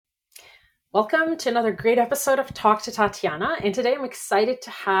Welcome to another great episode of Talk to Tatiana. And today I'm excited to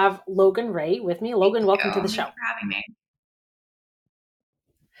have Logan Ray with me. Thank Logan, welcome to the you. Thank show. you for having me.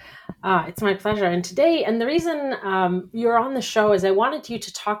 It's my pleasure. And the reason you're on the show is I wanted you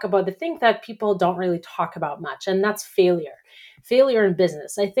to talk about the thing that people don't really talk about much, and that's failure in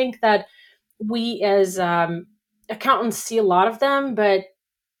business. I think that we as accountants see a lot of them, but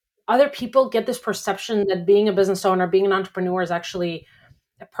other people get this perception that being a business owner, being an entrepreneur is actually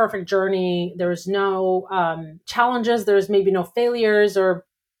a perfect journey. There's no challenges, there's maybe no failures, or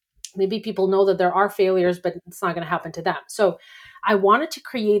maybe people know that there are failures, but it's not going to happen to them. So I wanted to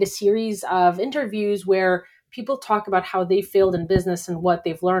create a series of interviews where people talk about how they failed in business and what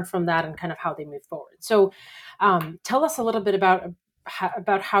they've learned from that and kind of how they move forward. So tell us a little bit about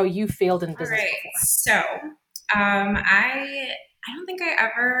how you failed in All business right. before. I don't think I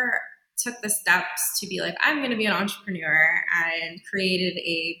ever took the steps to be like, I'm going to be an entrepreneur and created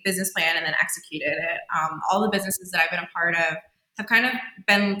a business plan and then executed it. All the businesses that I've been a part of have kind of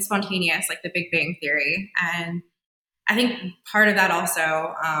been spontaneous, like the Big Bang Theory. And I think part of that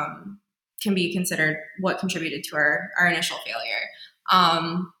also can be considered what contributed to our initial failure.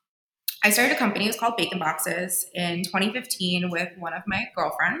 Um, I started a company. It was called Bacon Boxes in 2015 with one of my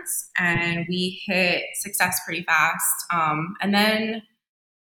girlfriends, and we hit success pretty fast. And then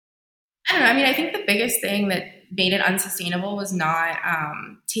I don't know. I mean, I think the biggest thing that made it unsustainable was not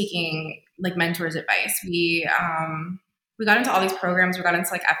taking like mentors' advice. We got into all these programs. We got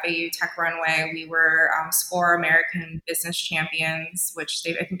into like FAU Tech Runway. We were SCORE American Business Champions, which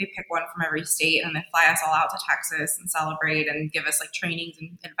I think they pick one from every state, and they fly us all out to Texas and celebrate and give us like trainings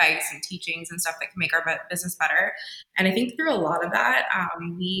and advice and teachings and stuff that can make our business better. And I think through a lot of that,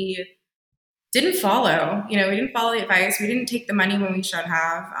 we didn't follow. We didn't follow the advice. We didn't take the money when we should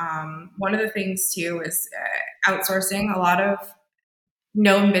have. One of the things too is outsourcing. A lot of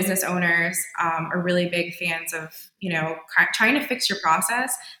known business owners are really big fans of trying to fix your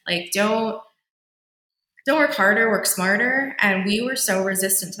process. Like don't work harder, work smarter. And we were so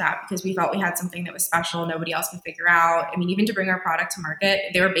resistant to that because we thought we had something that was special, nobody else could figure out. I mean, even to bring our product to market,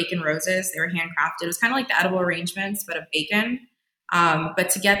 they were bacon roses, they were handcrafted. It was kind of like the edible arrangements, but of bacon. But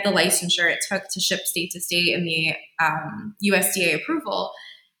to get the licensure it took to ship state to state and the USDA approval,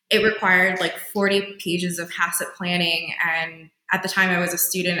 it required like 40 pages of HACCP planning. And at the time, I was a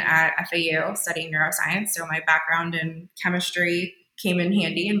student at FAU studying neuroscience. So my background in chemistry came in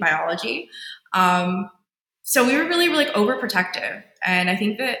handy in biology. So we were really, really like overprotective. And I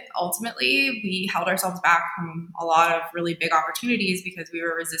think that ultimately we held ourselves back from a lot of really big opportunities because we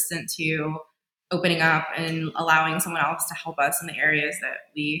were resistant to opening up and allowing someone else to help us in the areas that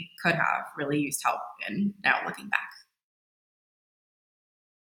we could have really used help in now looking back.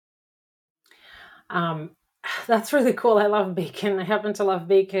 Um, that's really cool. I love bacon. I happen to love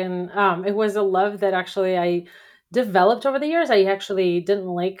bacon. It was a love that actually I developed over the years. I actually didn't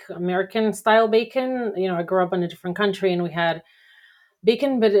like American style bacon. I grew up in a different country and we had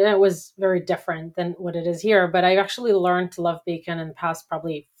bacon, but it was very different than what it is here. But I actually learned to love bacon in the past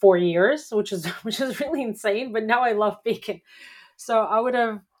probably 4 years, which is which is really insane. But now I love bacon. So I would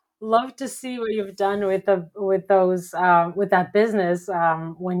have loved to see what you've done with that business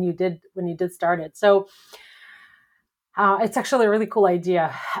when you did start it. So it's actually a really cool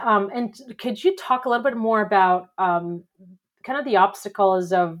idea. And could you talk a little bit more about kind of the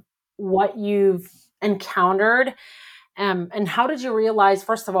obstacles of what you've encountered, and how did you realize,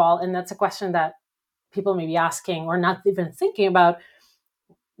 first of all, and that's a question that people may be asking or not even thinking about,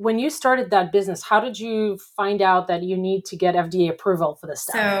 when you started that business, how did you find out that you need to get FDA approval for this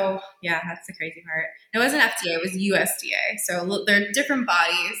stuff? So yeah, that's the crazy part. It wasn't FDA; it was USDA. So they're different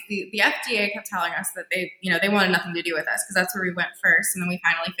bodies. The FDA kept telling us that they wanted nothing to do with us because that's where we went first, and then we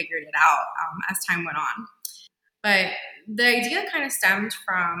finally figured it out as time went on. But the idea kind of stemmed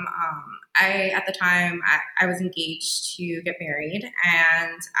from I at the time I was engaged to get married,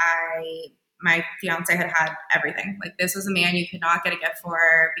 and my fiance had had everything. Like this was a man you could not get a gift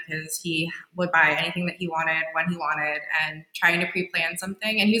for because he would buy anything that he wanted when he wanted, and trying to pre-plan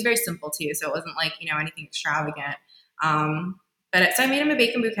something. And he was very simple too, so it wasn't like anything extravagant. So I made him a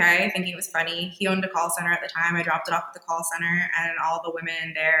bacon bouquet, thinking it was funny. He owned a call center at the time. I dropped it off at the call center, and all the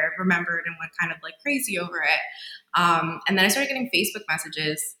women there remembered and went kind of like crazy over it. And then I started getting Facebook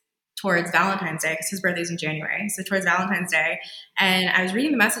messages towards Valentine's Day because his birthday's in January. So towards Valentine's Day, and I was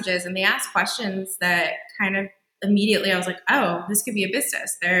reading the messages, and they asked questions that kind of immediately I was like, oh, this could be a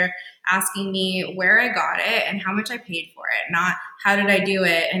business. They're asking me where I got it and how much I paid for it, not how did I do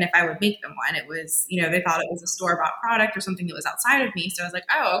it and if I would make them one. It was, they thought it was a store-bought product or something that was outside of me. So I was like,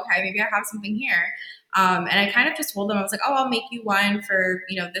 oh, okay, maybe I have something here. And I kind of just told them, I was like, oh, I'll make you one for,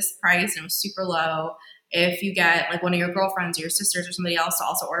 this price. And it was super low. If you get like one of your girlfriends or your sisters or somebody else to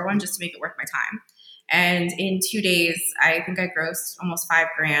also order one, just to make it worth my time. And in 2 days, I think I grossed almost 5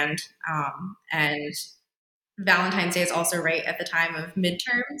 grand. And Valentine's Day is also right at the time of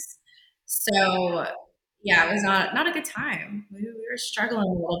midterms. So yeah, it was not a good time. We were struggling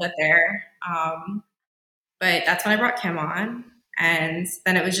a little bit there. But that's when I brought Kim on. And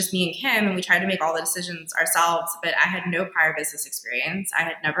then it was just me and Kim, and we tried to make all the decisions ourselves. But I had no prior business experience. I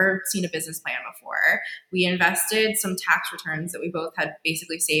had never seen a business plan before. We invested some tax returns that we both had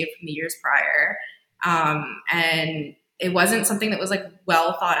basically saved from the years prior. And it wasn't something that was like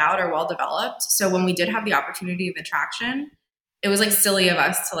well thought out or well developed. So when we did have the opportunity of the traction, it was like silly of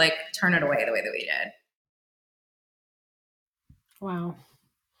us to like turn it away the way that we did. Wow.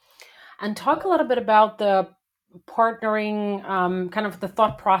 And talk a little bit about the partnering, kind of the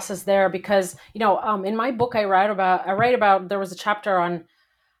thought process there, because in my book I write about there was a chapter on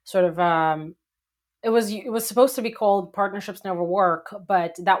sort of it was supposed to be called Partnerships Never Work,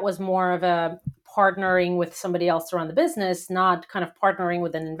 but that was more of a partnering with somebody else to run the business, not kind of partnering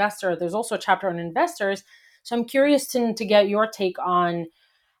with an investor. There's also a chapter on investors. So I'm curious to get your take on,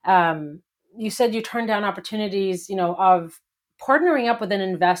 you said you turned down opportunities, of partnering up with an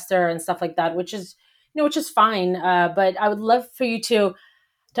investor and stuff like that, which is fine. But I would love for you to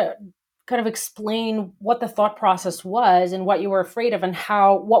kind of explain what the thought process was and what you were afraid of, and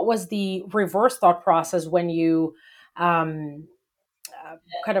what was the reverse thought process when you um,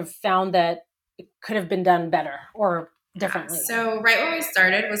 kind of found that it could have been done better or Yeah. differently. So right when we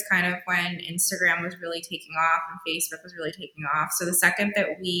started was kind of when Instagram was really taking off and Facebook was really taking off. So the second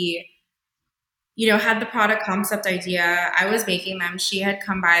that we had the product concept idea. I was making them. She had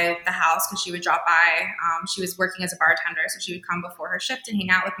come by the house because she would drop by. She was working as a bartender, so she would come before her shift and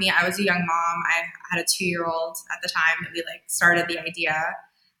hang out with me. I was a young mom. I had a 2-year-old at the time that we like started the idea.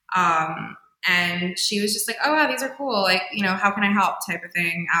 And she was just like, oh, wow, these are cool. Like, how can I help type of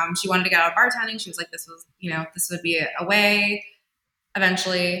thing. She wanted to get out of bartending. She was like, this would be a way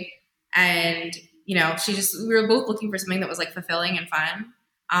eventually. And, we were both looking for something that was like fulfilling and fun.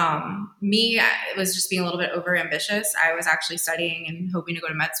 Me, it was just being a little bit over ambitious. I was actually studying and hoping to go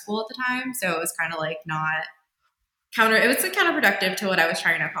to med school at the time. So it was kind of like not it was like counterproductive to what I was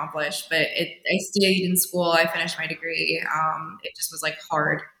trying to accomplish, but I stayed in school. I finished my degree. It just was like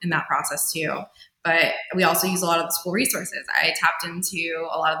hard in that process too. But we also use a lot of the school resources. I tapped into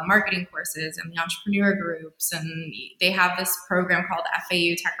a lot of the marketing courses and the entrepreneur groups, and they have this program called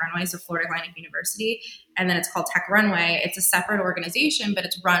FAU Tech Runway, so Florida Atlantic University, and then it's called Tech Runway. It's a separate organization, but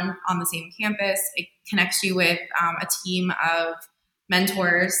it's run on the same campus. It connects you with a team of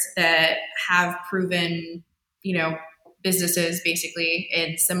mentors that have proven, businesses basically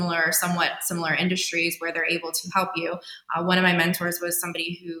in somewhat similar industries where they're able to help you. One of my mentors was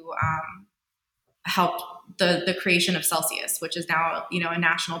somebody who helped the creation of Celsius, which is now a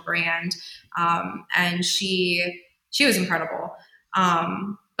national brand, and she was incredible.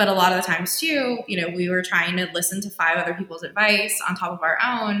 But a lot of the times too, we were trying to listen to 5 other people's advice on top of our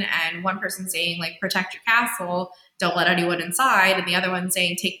own, and one person saying like protect your castle, don't let anyone inside, and the other one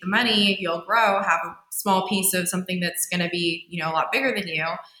saying take the money, you'll grow, have a small piece of something that's going to be a lot bigger than you.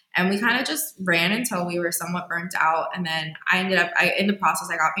 And we kind of just ran until we were somewhat burnt out. And then in the process,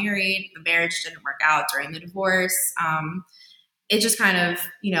 I got married. The marriage didn't work out during the divorce. It just kind of,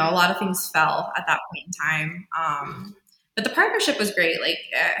 a lot of things fell at that point in time. But the partnership was great. Like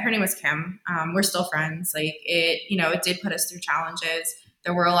her name was Kim. We're still friends. Like it did put us through challenges.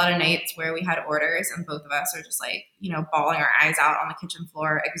 There were a lot of nights where we had orders and both of us are just like, bawling our eyes out on the kitchen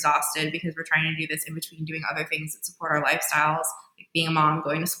floor, exhausted because we're trying to do this in between doing other things that support our lifestyles, like being a mom,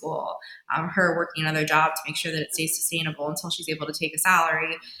 going to school, her working another job to make sure that it stays sustainable until she's able to take a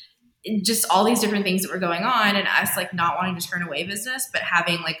salary. And just all these different things that were going on, and us like not wanting to turn away business, but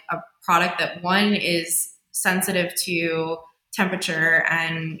having like a product that one is sensitive to temperature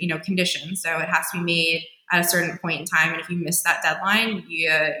and conditions. So it has to be made at a certain point in time, and if you miss that deadline,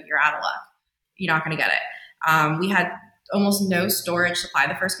 you're out of luck. You're not going to get it. We had almost no storage supply.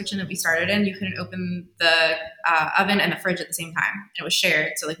 The first kitchen that we started in, you couldn't open the oven and the fridge at the same time. It was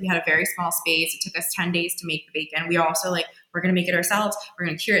shared. So like we had a very small space. It took us 10 days to make the bacon. We also we're going to make it ourselves. We're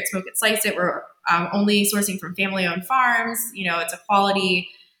going to cure it, smoke it, slice it. We're only sourcing from family owned farms. It's a quality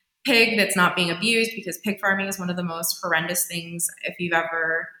pig that's not being abused, because pig farming is one of the most horrendous things if you've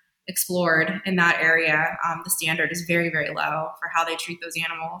ever explored in that area. The standard is very, very low for how they treat those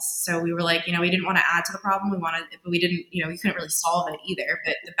animals. So we were like, we didn't want to add to the problem. But we didn't, we couldn't really solve it either.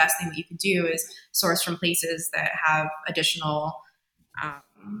 But the best thing that you could do is source from places that have additional,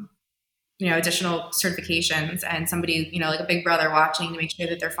 additional certifications and somebody, like a big brother watching to make sure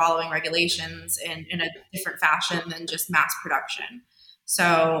that they're following regulations in a different fashion than just mass production.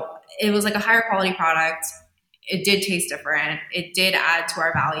 So it was like a higher quality product. It did taste different. It did add to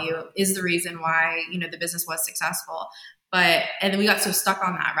our value, is the reason why, the business was successful. And then we got so stuck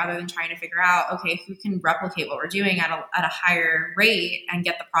on that rather than trying to figure out, okay, who can replicate what we're doing at a higher rate and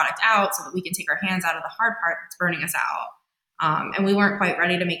get the product out so that we can take our hands out of the hard part that's burning us out. And we weren't quite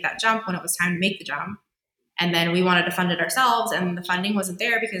ready to make that jump when it was time to make the jump. And then we wanted to fund it ourselves, and the funding wasn't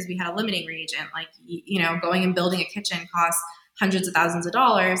there because we had a limiting reagent. Like, going and building a kitchen cost hundreds of thousands of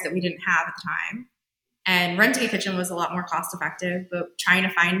dollars that we didn't have at the time. And renting a kitchen was a lot more cost effective, but trying to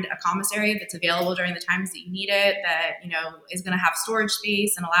find a commissary that's available during the times that you need it, that, is going to have storage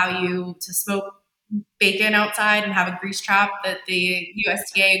space and allow you to smoke bacon outside and have a grease trap that the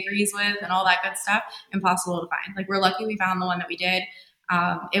USDA agrees with and all that good stuff, impossible to find. Like, we're lucky we found the one that we did.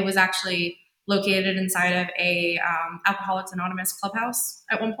 It was actually located inside of a Alcoholics Anonymous clubhouse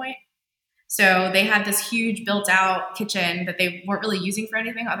at one point. So they had this huge built out kitchen that they weren't really using for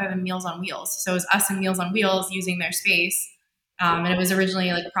anything other than Meals on Wheels. So it was us and Meals on Wheels using their space. And it was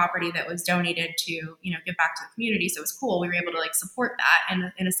originally like a property that was donated to, give back to the community. So it was cool. We were able to like support that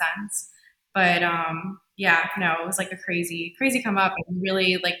in a sense. But it was like a crazy come up. And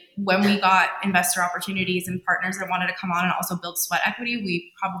really, like, when we got investor opportunities and partners that wanted to come on and also build sweat equity,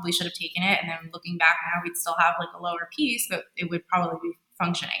 we probably should have taken it. And then looking back now, we'd still have like a lower piece, but it would probably be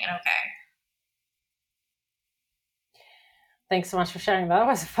functioning and okay. Thanks so much for sharing. That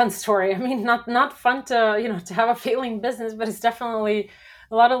was a fun story. I mean, not fun to, to have a failing business, but it's definitely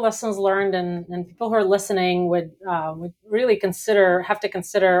a lot of lessons learned, and people who are listening would really have to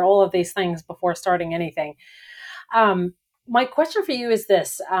consider all of these things before starting anything. My question for you is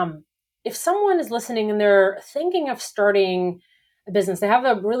this. If someone is listening and they're thinking of starting a business, they have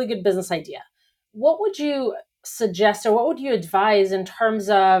a really good business idea, what would you suggest or what would you advise in terms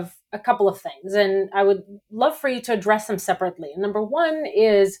of a couple of things? And I would love for you to address them separately. Number one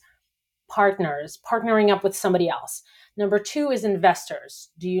is partnering up with somebody else. Number two is investors.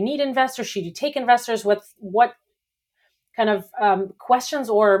 Do you need investors? Should you take investors? What kind of questions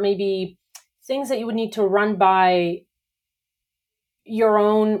or maybe things that you would need to run by your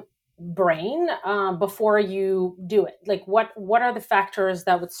own brain before you do it? Like, what are the factors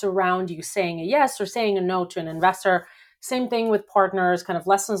that would surround you saying a yes or saying a no to an investor? Same thing with partners, kind of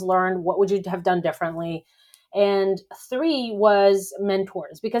lessons learned. What would you have done differently? And three was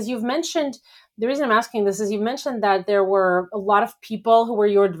mentors, because you've mentioned, the reason I'm asking this is you've mentioned that there were a lot of people who were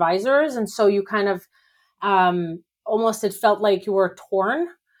your advisors. And so you kind of almost, it felt like you were torn.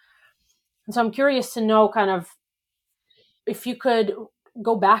 And so I'm curious to know kind of, if you could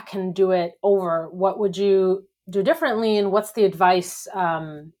go back and do it over, what would you do differently? And what's the advice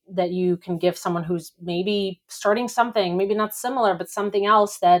that you can give someone who's maybe starting something, maybe not similar, but something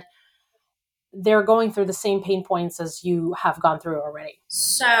else that they're going through the same pain points as you have gone through already?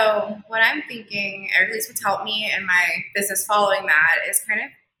 So what I'm thinking, or at least what's helped me in my business following that, is kind of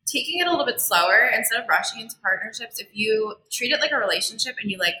taking it a little bit slower instead of rushing into partnerships. If you treat it like a relationship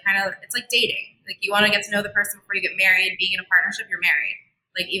and you it's like dating. Like, you want to get to know the person before you get married. Being in a partnership, you're married.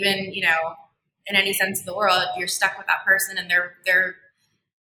 Like, even, in any sense of the world, you're stuck with that person, and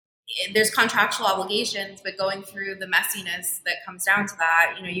there's contractual obligations, but going through the messiness that comes down to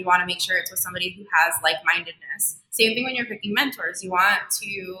that, you want to make sure it's with somebody who has like-mindedness. Same thing when you're picking mentors. You want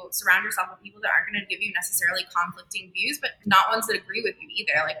to surround yourself with people that aren't going to give you necessarily conflicting views, but not ones that agree with you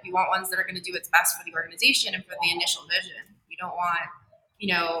either. Like, you want ones that are going to do what's best for the organization and for the initial vision. You don't want,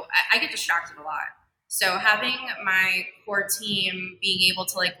 I get distracted a lot. So having my core team being able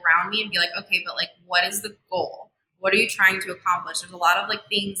to like ground me and be like, okay, but like, what is the goal? What are you trying to accomplish? There's a lot of like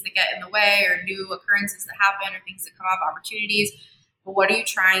things that get in the way, or new occurrences that happen, or things that come up, opportunities. But what are you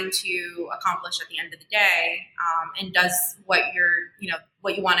trying to accomplish at the end of the day? And does what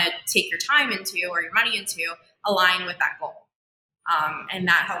what you want to take your time into or your money into align with that goal? And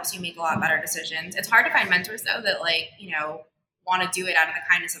that helps you make a lot better decisions. It's hard to find mentors though that want to do it out of the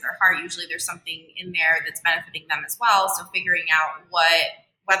kindness of their heart. Usually there's something in there that's benefiting them as well. So figuring out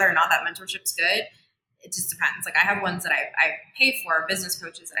whether or not that mentorship's good, it just depends. Like, I have ones that I pay for, business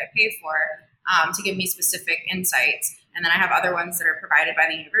coaches that I pay for to give me specific insights. And then I have other ones that are provided by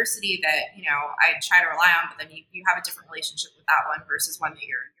the university that, I try to rely on, but then you have a different relationship with that one versus one that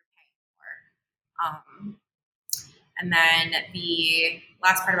you're paying for. And then the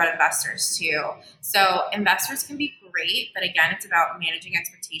last part about investors too. So investors can be great, but again, it's about managing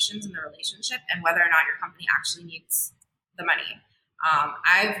expectations in the relationship and whether or not your company actually needs the money.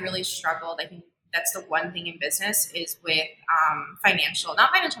 I've really struggled. I think that's the one thing in business is with not financial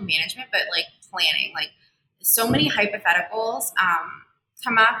management, but like planning. Like so many hypotheticals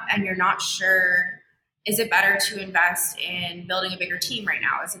come up, and you're not sure. Is it better to invest in building a bigger team right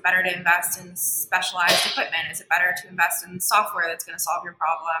now? Is it better to invest in specialized equipment? Is it better to invest in software that's going to solve your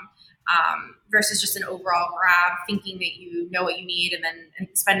problem versus just an overall grab, thinking that you know what you need and then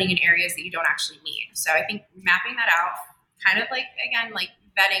spending in areas that you don't actually need? So I think mapping that out, kind of like, again, like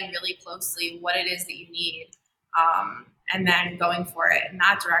vetting really closely what it is that you need, and then going for it in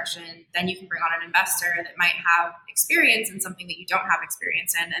that direction. Then you can bring on an investor that might have experience in something that you don't have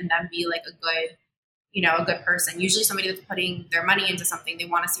experience in, and then be like a good person. Usually somebody that's putting their money into something, they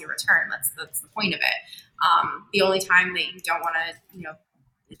want to see a return. That's the point of it. The only time that you don't want to,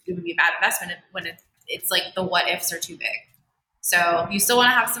 it would be a bad investment when it's like the what ifs are too big. So you still want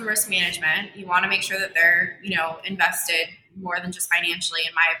to have some risk management. You want to make sure that they're, invested more than just financially,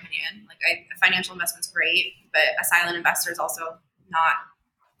 in my opinion. Like a financial investment's great, but a silent investor is also not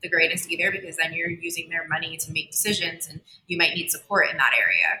the greatest either, because then you're using their money to make decisions and you might need support in that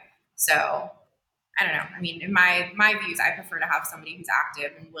area. So I don't know. I mean, in my views, I prefer to have somebody who's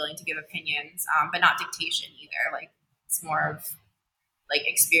active and willing to give opinions, but not dictation either. Like it's more of like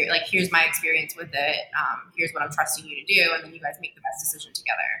experience. Like here's my experience with it. Here's what I'm trusting you to do, and then you guys make the best decision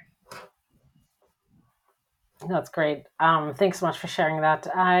together. That's great. Thanks so much for sharing that.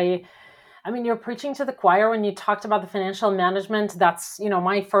 I mean, you're preaching to the choir when you talked about the financial management. That's,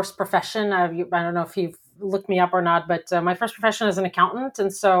 my first profession. I don't know if you've looked me up or not, but my first profession is an accountant.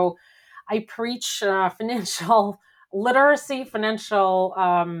 And so I preach financial literacy, financial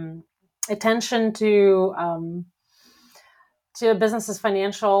attention to businesses'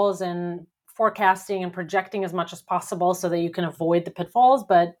 financials and forecasting and projecting as much as possible so that you can avoid the pitfalls,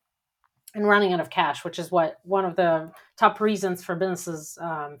 and running out of cash, which is one of the top reasons for businesses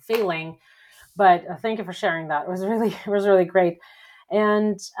failing. But thank you for sharing that. It was really great.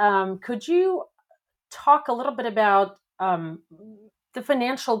 And could you talk a little bit about the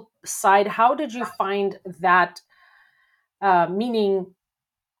financial side? How did you find that? Meaning,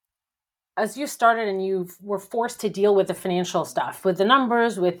 as you started and you were forced to deal with the financial stuff, with the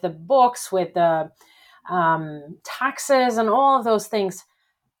numbers, with the books, with the taxes, and all of those things.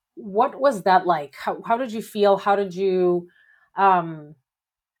 What was that like? How did you feel? How did you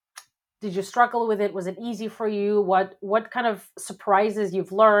struggle with it? Was it easy for you? What kind of surprises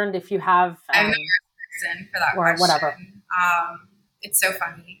you've learned, if you have? I'm the worst person for that question. Whatever. It's so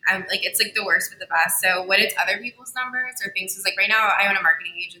funny. It's like the worst but the best. So when it's other people's numbers or things, is like right now I own a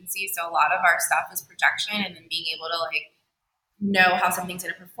marketing agency, so a lot of our stuff is projection, and then being able to like know how something's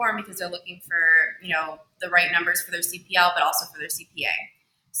going to perform because they're looking for the right numbers for their CPL, but also for their CPA.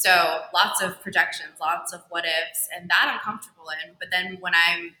 So lots of projections, lots of what ifs, and that I'm comfortable in. But then when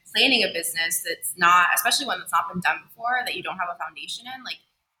I'm planning a business that's not, especially one that's not been done before, that you don't have a foundation in, like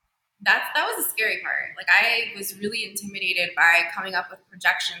that was the scary part. Like I was really intimidated by coming up with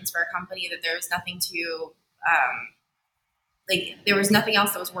projections for a company that there was nothing to, there was nothing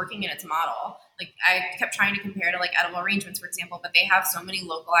else that was working in its model. Like I kept trying to compare to like Edible Arrangements, for example, but they have so many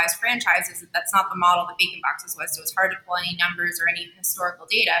localized franchises that's not the model that Bacon Boxes was. So it's hard to pull any numbers or any historical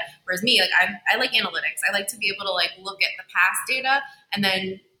data. Whereas me, like I like analytics. I like to be able to like look at the past data and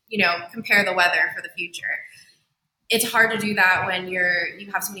then, compare the weather for the future. It's hard to do that when you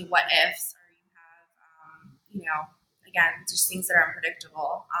have so many what ifs, or you have, again, just things that are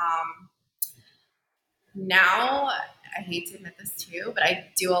unpredictable. Now, I hate to admit this too, but I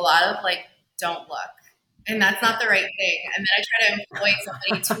do a lot of like, don't look. And that's not the right thing. And then I try to employ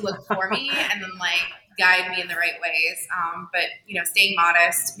somebody to look for me and then like guide me in the right ways. But staying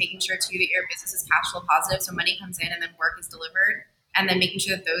modest, making sure too that your business is cash flow positive, so money comes in and then work is delivered. And then making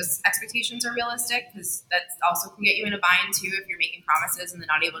sure that those expectations are realistic, because that also can get you in a bind too if you're making promises and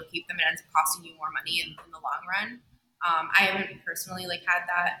then not able to keep them. It ends up costing you more money in the long run. I haven't personally had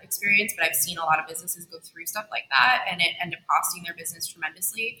that experience, but I've seen a lot of businesses go through stuff like that, and it end up costing their business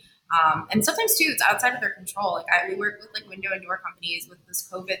tremendously. And sometimes too, it's outside of their control. We work with window and door companies with this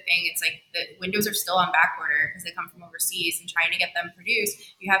COVID thing. It's like the windows are still on back order because they come from overseas, and trying to get them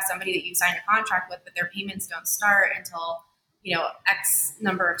produced. You have somebody that you signed a contract with, but their payments don't start until X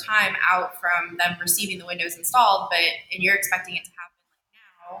number of time out from them receiving the windows installed, and you're expecting it to happen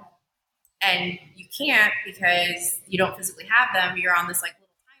now, and you can't because you don't physically have them. You're on this little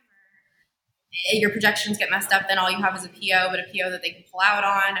timer. Your projections get messed up. Then all you have is a PO, but a PO that they can pull out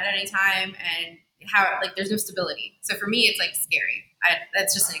on at any time, and there's no stability. So for me, it's scary.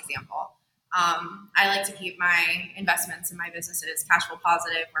 That's just an example. I like to keep my investments in my businesses cash flow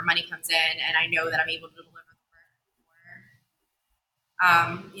positive, where money comes in, and I know that I'm able to deliver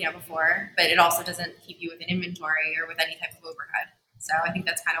before, but it also doesn't keep you with an inventory or with any type of overhead. So I think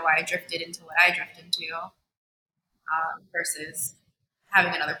that's kind of why I drifted into what I drifted into versus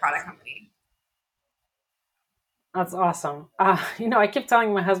having another product company. That's awesome. I keep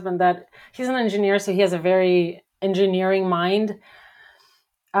telling my husband that he's an engineer, so he has a very engineering mind.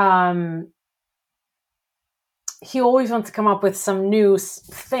 Um, he always wants to come up with some new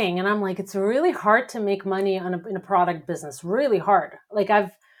thing, and I'm like, it's really hard to make money in a product business. Really hard. Like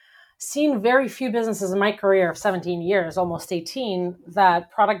I've seen very few businesses in my career of 17 years, almost 18,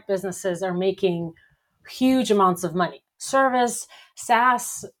 that product businesses are making huge amounts of money. Service,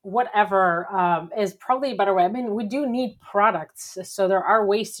 SaaS, whatever is probably a better way. I mean, we do need products, so there are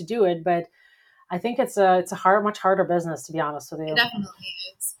ways to do it, but I think it's a much harder business, to be honest with It you. definitely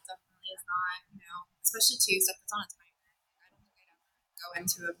is. It definitely is not, especially too stuff that's on its mind. I don't think I'd ever go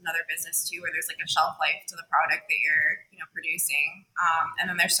into another business too where there's like a shelf life to the product that you're, producing. And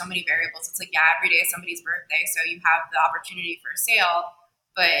then there's so many variables. It's like, yeah, every day is somebody's birthday, so you have the opportunity for a sale,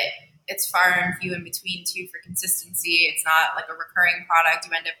 but it's far and few in between too for consistency. It's not like a recurring product.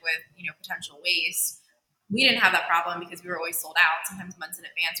 You end up with, potential waste. We didn't have that problem because we were always sold out. Sometimes months in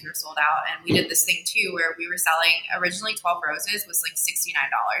advance we were sold out. And we did this thing too where we were selling originally 12 roses was like $69.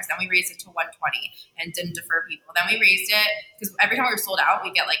 Then we raised it to 120 and didn't defer people. Then we raised it because every time we were sold out,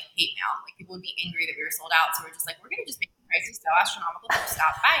 we'd get like hate mail. Like people would be angry that we were sold out. So we're just like, we're gonna just make the prices so astronomical to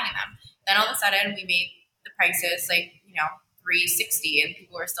stop buying them. Then all of a sudden we made the prices like, 360 and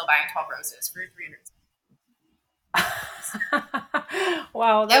people were still buying 12 roses for 300.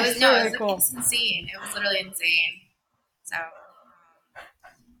 Wow, It was that's no, it really was, cool. it's insane. It was literally insane. So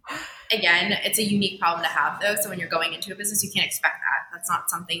again, it's a unique problem to have though. So when you're going into a business, you can't expect that. That's not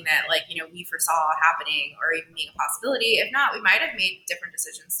something that like, we foresaw happening or even being a possibility. If not, we might have made different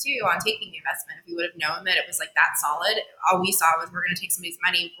decisions too on taking the investment. If we would have known that it was like that solid, all we saw was we're going to take somebody's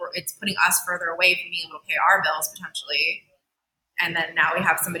money. It's putting us further away from being able to pay our bills potentially. And then now we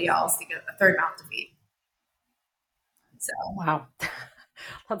have somebody else to get a third mouth to feed. So Wow.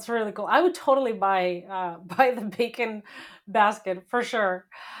 That's really cool. I would totally buy the bacon basket for sure.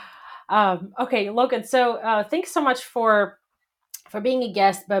 Okay, Logan. So thanks so much for being a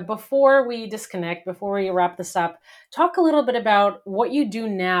guest. But before we disconnect, before we wrap this up, talk a little bit about what you do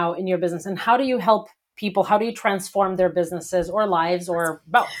now in your business and how do you help people? How do you transform their businesses or lives or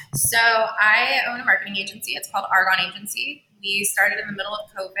both? So I own a marketing agency. It's called Argon Agency. We started in the middle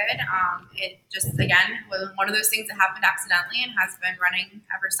of COVID. It just, again, was one of those things that happened accidentally and has been running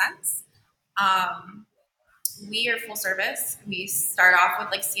ever since. Um, we are full service. We start off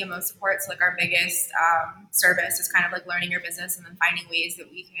with like CMO support. So like our biggest service is kind of like learning your business and then finding ways that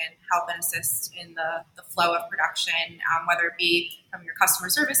we can help and assist in the flow of production, whether it be from your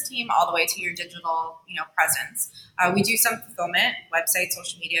customer service team all the way to your digital, presence. We do some fulfillment, website,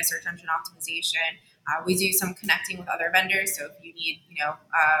 social media, search engine optimization. We do some connecting with other vendors. So if you need,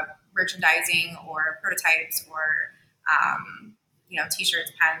 merchandising or prototypes or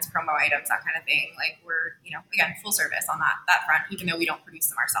t-shirts, pens, promo items, that kind of thing. Like we're, again, full service on that front, even though we don't produce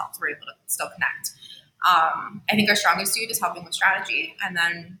them ourselves, we're able to still connect. I think our strongest suit is helping with strategy and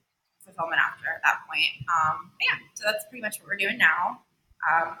then fulfillment after at that point. So that's pretty much what we're doing now.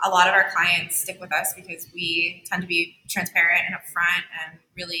 A lot of our clients stick with us because we tend to be transparent and upfront and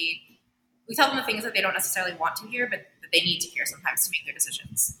really, we tell them the things that they don't necessarily want to hear, but that they need to hear sometimes to make their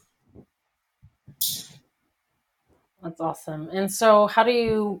decisions. That's awesome. And so, how do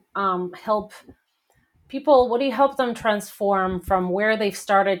you help people? What do you help them transform from where they've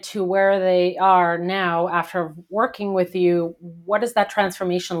started to where they are now after working with you? What does that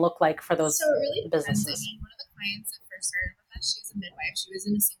transformation look like for So those it really depends. I businesses? mean, one of the clients that first started with us, she was a midwife. She was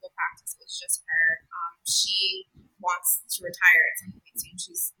in a single practice. It was just her. She wants to retire at some point soon.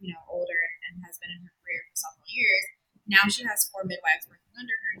 She's, older and has been in her career for several years. Now she has 4 midwives working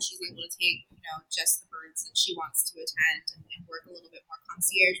under her, and she's able to take, just the birds that she wants to attend and work a little bit more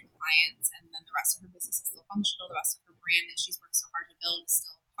concierge with clients. And then the rest of her business is still functional. The rest of her brand that she's worked so hard to build is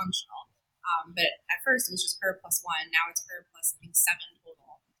still functional. But at first it was just her plus one. Now it's her plus, I think, 7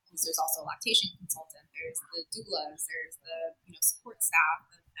 total. Because there's also a lactation consultant. There's the doulas. There's the support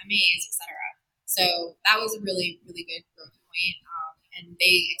staff, the MAs, etc. So that was a really, really good growth point. And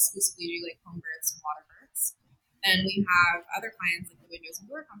they exclusively do like home births and water births. Then we have other clients like the Windows and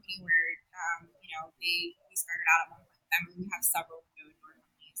Door Company where, we started out at one point with them. And we have several window and door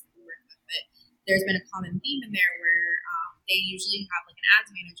companies that we work with. But there's been a common theme in there where they usually have like an ads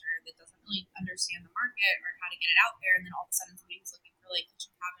manager that doesn't really understand the market or how to get it out there. And then all of a sudden somebody who's looking for like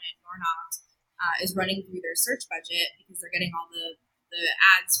kitchen cabinet doorknobs is running through their search budget because they're getting all the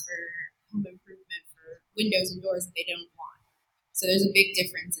ads for home improvement for windows and doors that they don't want. So there's a big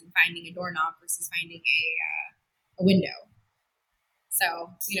difference in finding a doorknob versus finding a window.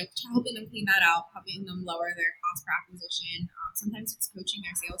 So, helping them clean that out, helping them lower their cost per acquisition. Sometimes it's coaching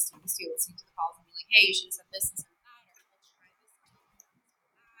their sales teams too, listening to the calls and being like, hey, you should have said this instead of that, or let's try this,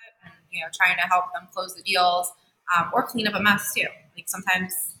 and trying to help them close the deals, or clean up a mess too. Like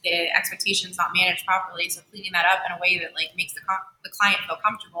sometimes the expectations not managed properly, so cleaning that up in a way that like makes the client feel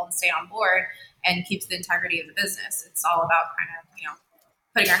comfortable and stay on board and keeps the integrity of the business. It's all about kind of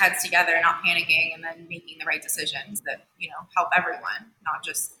putting our heads together, not panicking, and then making the right decisions that help everyone, not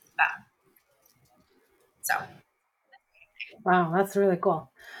just them. So Wow, that's really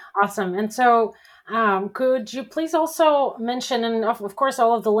cool. Awesome. And so, could you please also mention, and of course,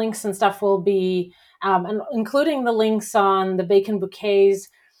 all of the links and stuff will be, and including the links on the bacon bouquets,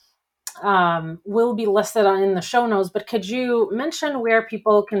 will be listed in the show notes. But could you mention where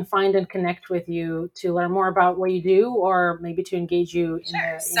people can find and connect with you to learn more about what you do, or maybe to engage you in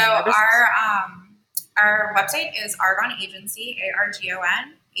sure. the So our website is Argon Agency,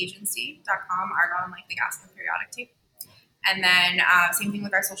 ARGON agency.com, Argon like the gas and periodic tape. And then same thing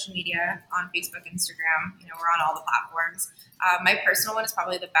with our social media on Facebook, Instagram. We're on all the platforms. My personal one is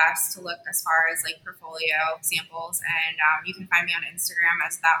probably the best to look as far as like portfolio samples, and you can find me on Instagram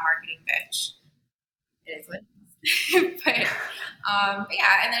as That Marketing Bitch. It is what it is. But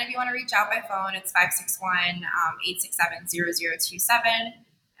yeah, and then if you want to reach out by phone, it's 561-867-0027.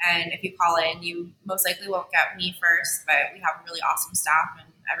 And if you call in, you most likely won't get me first, but we have a really awesome staff, and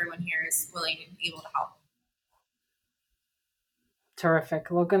everyone here is willing and able to help. Terrific.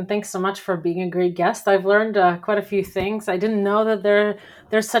 Logan, thanks so much for being a great guest. I've learned quite a few things. I didn't know that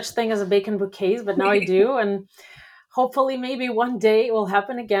there's such thing as a bacon bouquets, but now I do. And hopefully maybe one day it will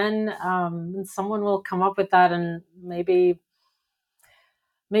happen again. And someone will come up with that, and maybe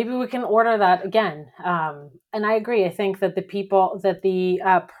we can order that again. And I agree. I think that the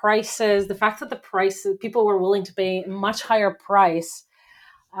prices, the fact that the prices, people were willing to pay a much higher price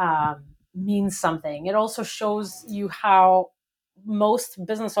means something. It also shows you how most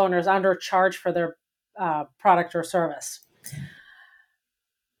business owners undercharge for their product or service.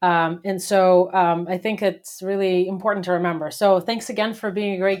 And so I think it's really important to remember. So thanks again for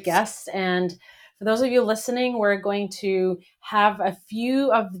being a great guest. And for those of you listening, we're going to have a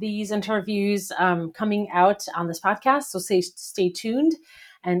few of these interviews coming out on this podcast. So stay tuned.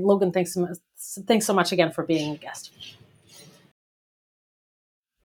 And Logan, thanks so much again for being a guest.